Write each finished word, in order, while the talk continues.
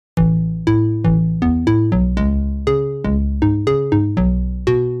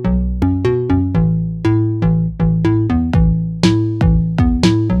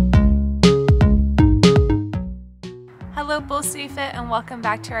welcome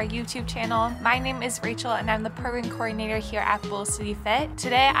back to our YouTube channel. My name is Rachel and I'm the program coordinator here at Bull City Fit.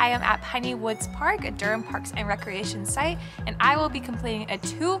 Today I am at Piney Woods Park, a Durham Parks and Recreation site, and I will be completing a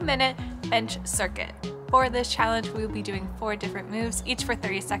 2-minute bench circuit. For this challenge, we will be doing 4 different moves, each for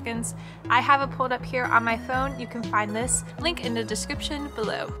 30 seconds. I have it pulled up here on my phone. You can find this link in the description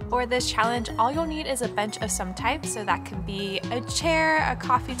below. For this challenge, all you'll need is a bench of some type, so that can be a chair, a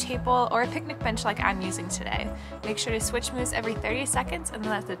coffee table, or a picnic bench like I'm using today. Make sure to switch moves every 30 seconds, and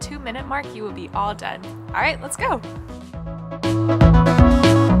then at the 2-minute mark, you will be all done. All right, let's go.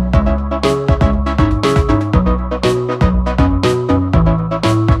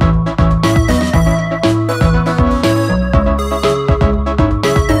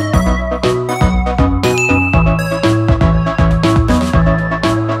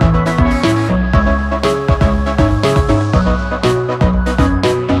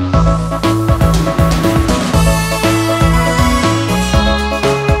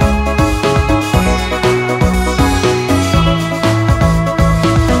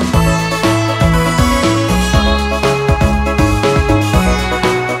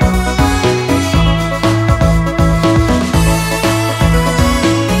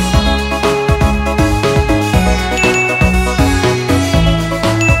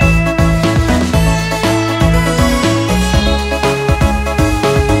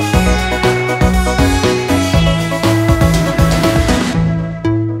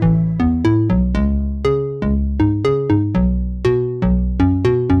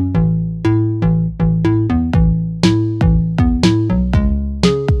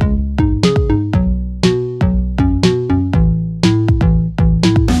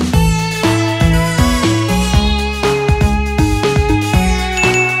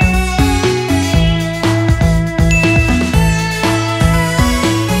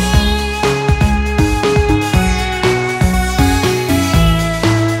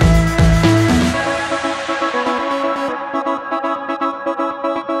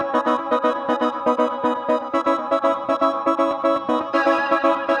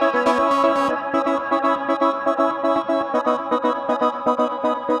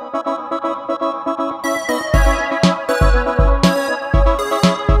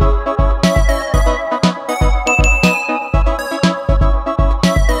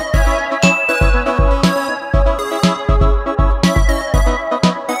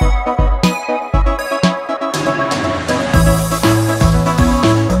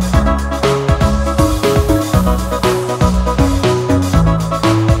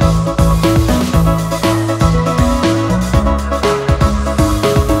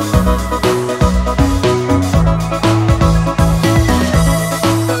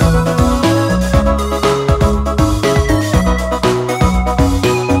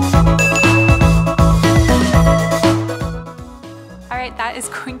 That is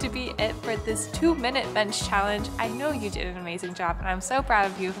going to be it for this 2-minute bench challenge. I know you did an amazing job and I'm so proud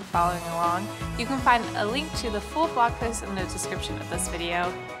of you for following along. You can find a link to the full blog post in the description of this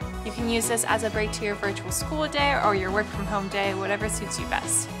video. You can use this as a break to your virtual school day or your work from home day, whatever suits you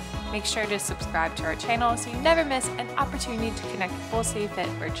best. Make sure to subscribe to our channel so you never miss an opportunity to connect with Bull City Fit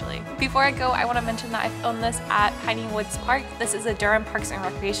virtually. Before I go, I want to mention that I filmed this at Piney Woods Park. This is a Durham Parks and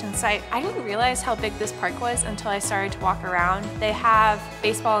Recreation site. I didn't realize how big this park was until I started to walk around. They have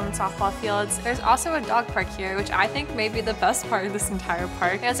baseball and softball fields. There's also a dog park here, which I think may be the best part of this entire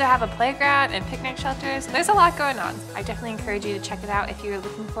park. They also have a playground and picnic shelters. There's a lot going on. I definitely encourage you to check it out if you're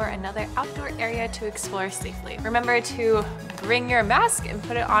looking for another outdoor area to explore safely. Remember to bring your mask and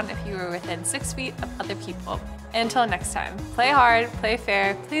put it on if you are within 6 feet of other people. Until next time, play hard, play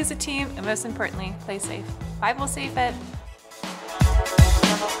fair, play as a team, and most importantly, play safe. Bye, Bull City Fit.